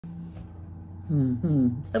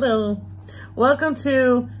Hello. Welcome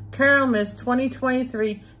to Carolmas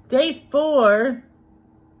 2023, day 4,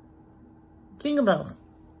 Jingle Bells.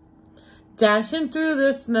 Dashing through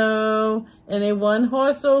the snow in a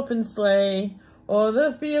one-horse open sleigh, o'er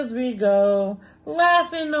the fields we go,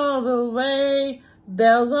 laughing all the way.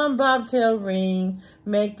 Bells on bobtail ring,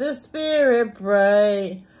 make the spirit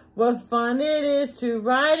bright. What fun it is to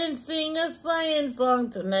ride and sing a sleighing song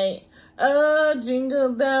tonight. Oh, jingle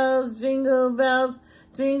bells, jingle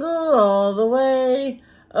all the way.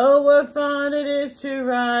 Oh, what fun it is to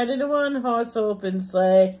ride in a one-horse open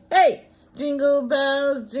sleigh. Hey! Jingle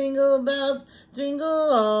bells, jingle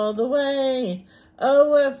all the way. Oh,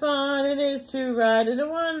 what fun it is to ride in a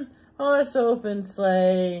one-horse open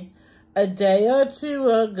sleigh. A day or two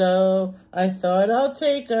ago, I thought I'll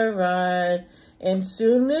take a ride, and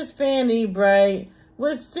soon Miss Fanny Bright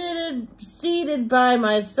was seated by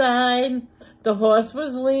my side. The horse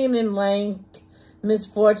was lean and lank,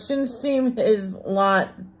 misfortune seemed his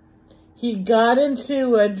lot. He got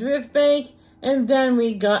into a drift bank, and then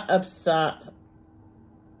we got upset.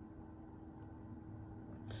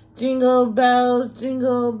 Jingle bells,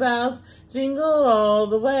 jingle all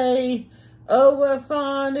the way. Oh, what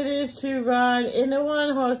fun it is to ride in a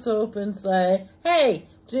one-horse open sleigh. Hey!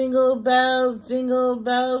 Jingle bells, jingle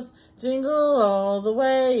all the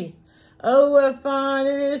way. Oh, what fun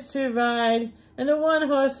it is to ride in a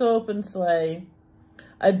one-horse open sleigh.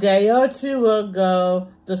 A day or two ago,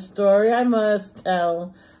 the story I must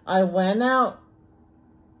tell, I went out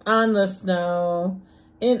on the snow,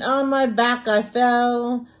 and on my back I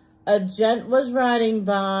fell. A gent was riding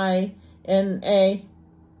by in a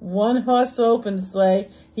one-horse open sleigh.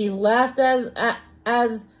 He laughed as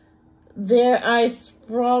there I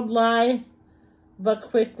sprawled lie, but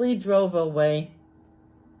quickly drove away.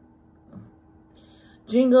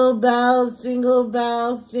 Jingle bells,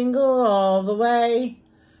 jingle all the way.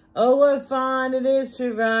 Oh, what fun it is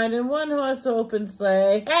to ride in one-horse open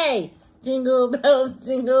sleigh. Hey! Jingle bells,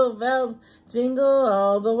 jingle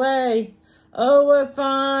all the way. Oh, what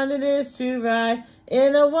fun it is to ride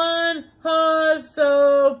in a one-horse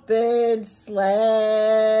open sleigh.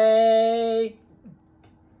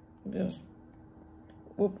 Yes.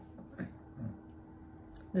 Whoop.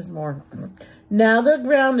 There's more. Now the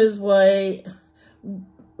ground is white.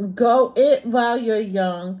 Go it while you're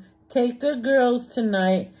young. Take the girls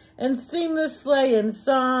tonight and sing the sleighing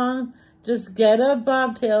song. Just get a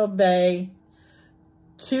bobtail bay,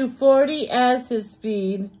 240 as his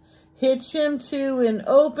speed. Hitch him to an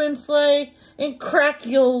open sleigh, and crack,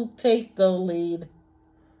 you'll take the lead.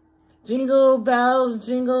 Jingle bells,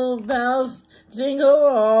 jingle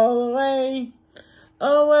all the way.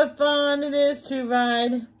 Oh, what fun it is to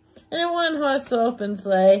ride in a one-horse open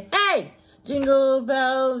sleigh. Hey! Jingle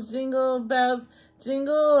bells, jingle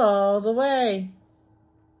all the way.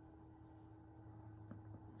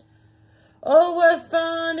 Oh, what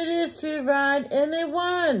fun it is to ride in a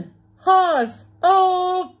one-horse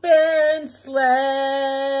open sleigh.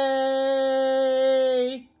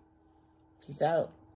 Peace out.